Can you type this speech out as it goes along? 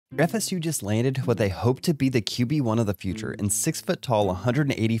FSU just landed what they hope to be the QB1 of the future in 6-foot-tall,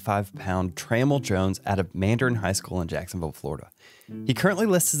 185-pound Tramell Jones out of Mandarin High School in Jacksonville, Florida. He currently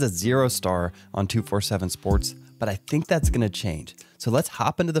lists as a 0-star on 247 Sports, but I think that's going to change. So let's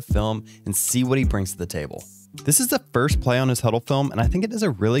hop into the film and see what he brings to the table. This is the first play on his huddle film, and I think it does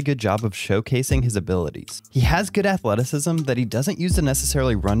a really good job of showcasing his abilities. He has good athleticism that he doesn't use to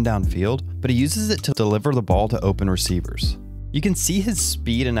necessarily run downfield, but he uses it to deliver the ball to open receivers. You can see his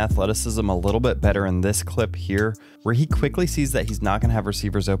speed and athleticism a little bit better in this clip here, where he quickly sees that he's not going to have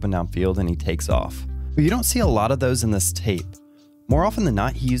receivers open downfield and he takes off. But you don't see a lot of those in this tape. More often than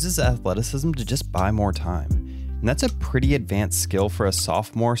not, he uses athleticism to just buy more time. And that's a pretty advanced skill for a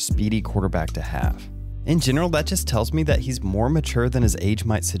sophomore, speedy quarterback to have. In general, that just tells me that he's more mature than his age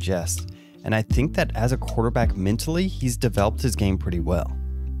might suggest. And I think that as a quarterback mentally, he's developed his game pretty well.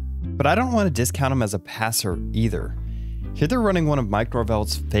 But I don't want to discount him as a passer either. Here they're running one of Mike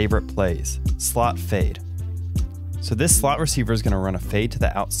Norvell's favorite plays, slot fade. So this slot receiver is going to run a fade to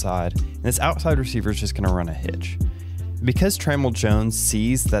the outside, and this outside receiver is just going to run a hitch. Because Tramell Jones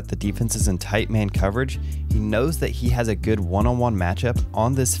sees that the defense is in tight man coverage, he knows that he has a good one-on-one matchup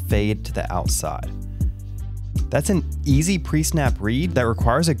on this fade to the outside. That's an easy pre-snap read that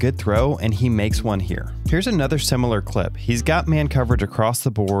requires a good throw, and he makes one here. Here's another similar clip. He's got man coverage across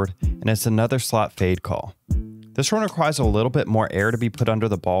the board, and it's another slot fade call. This one requires a little bit more air to be put under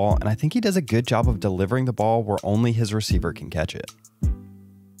the ball, and I think he does a good job of delivering the ball where only his receiver can catch it.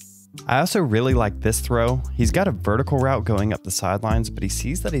 I also really like this throw. He's got a vertical route going up the sidelines, but he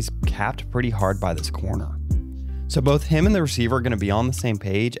sees that he's capped pretty hard by this corner. So both him and the receiver are going to be on the same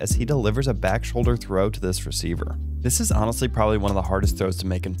page as he delivers a back shoulder throw to this receiver. This is honestly probably one of the hardest throws to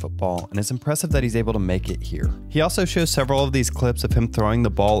make in football, and it's impressive that he's able to make it here. He also shows several of these clips of him throwing the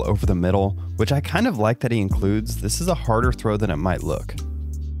ball over the middle, which I kind of like that he includes. This is a harder throw than it might look.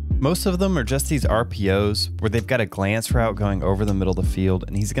 Most of them are just these RPOs where they've got a glance route going over the middle of the field,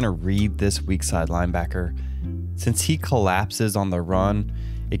 and he's going to read this weak side linebacker. Since he collapses on the run,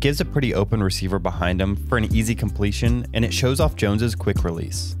 it gives a pretty open receiver behind him for an easy completion, and it shows off Jones's quick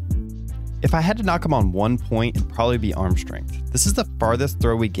release. If I had to knock him on one point, it'd probably be arm strength. This is the farthest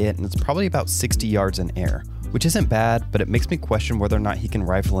throw we get, and it's probably about 60 yards in air, which isn't bad, but it makes me question whether or not he can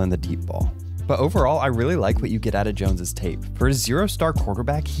rifle in the deep ball. But overall, I really like what you get out of Jones's tape. For a 0-star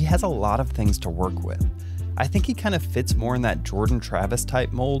quarterback, he has a lot of things to work with. I think he kind of fits more in that Jordan Travis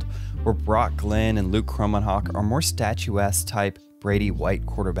type mold, where Brock Glenn and Luke Kromenhoek are more statuesque type Brady White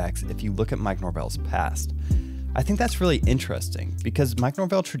quarterbacks if you look at Mike Norvell's past. I think that's really interesting because Mike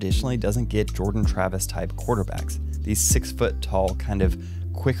Norvell traditionally doesn't get Jordan Travis type quarterbacks, these 6-foot-tall kind of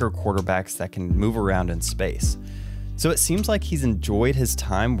quicker quarterbacks that can move around in space. So it seems like he's enjoyed his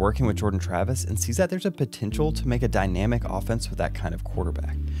time working with Jordan Travis and sees that there's a potential to make a dynamic offense with that kind of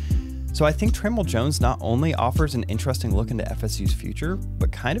quarterback. So I think Tramell Jones not only offers an interesting look into FSU's future, but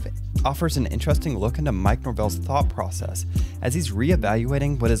kind of offers an interesting look into Mike Norvell's thought process as he's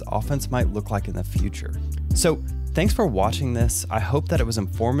reevaluating what his offense might look like in the future. So thanks for watching this. I hope that it was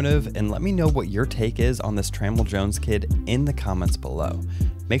informative, and let me know what your take is on this Tramell Jones kid in the comments below.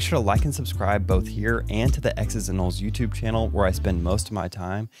 Make sure to like and subscribe both here and to the X's and O's YouTube channel where I spend most of my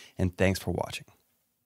time, and thanks for watching.